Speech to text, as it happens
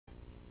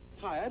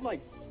Hi, I'd like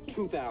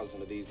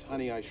 2,000 of these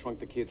Honey, I Shrunk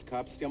the Kids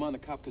cups. See, I'm on the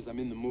cup because I'm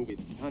in the movie.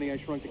 Honey, I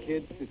Shrunk the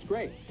Kids. It's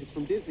great. It's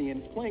from Disney,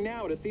 and it's playing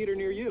now at a theater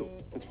near you.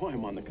 That's why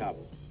I'm on the cup.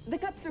 The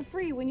cups are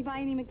free when you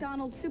buy any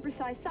McDonald's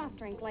supersized soft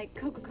drink, like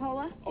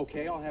Coca-Cola.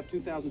 Okay, I'll have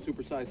 2,000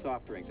 supersized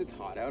soft drinks. It's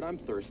hot out. I'm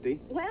thirsty.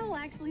 Well,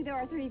 actually, there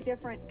are 3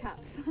 different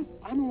cups.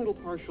 I'm a little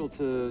partial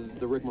to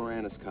the Rick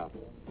Moranis cup.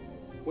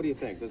 What do you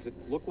think? Does it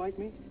look like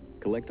me?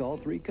 Collect all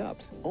 3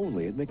 cups,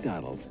 only at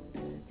McDonald's.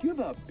 Do you have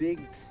a big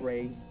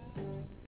tray?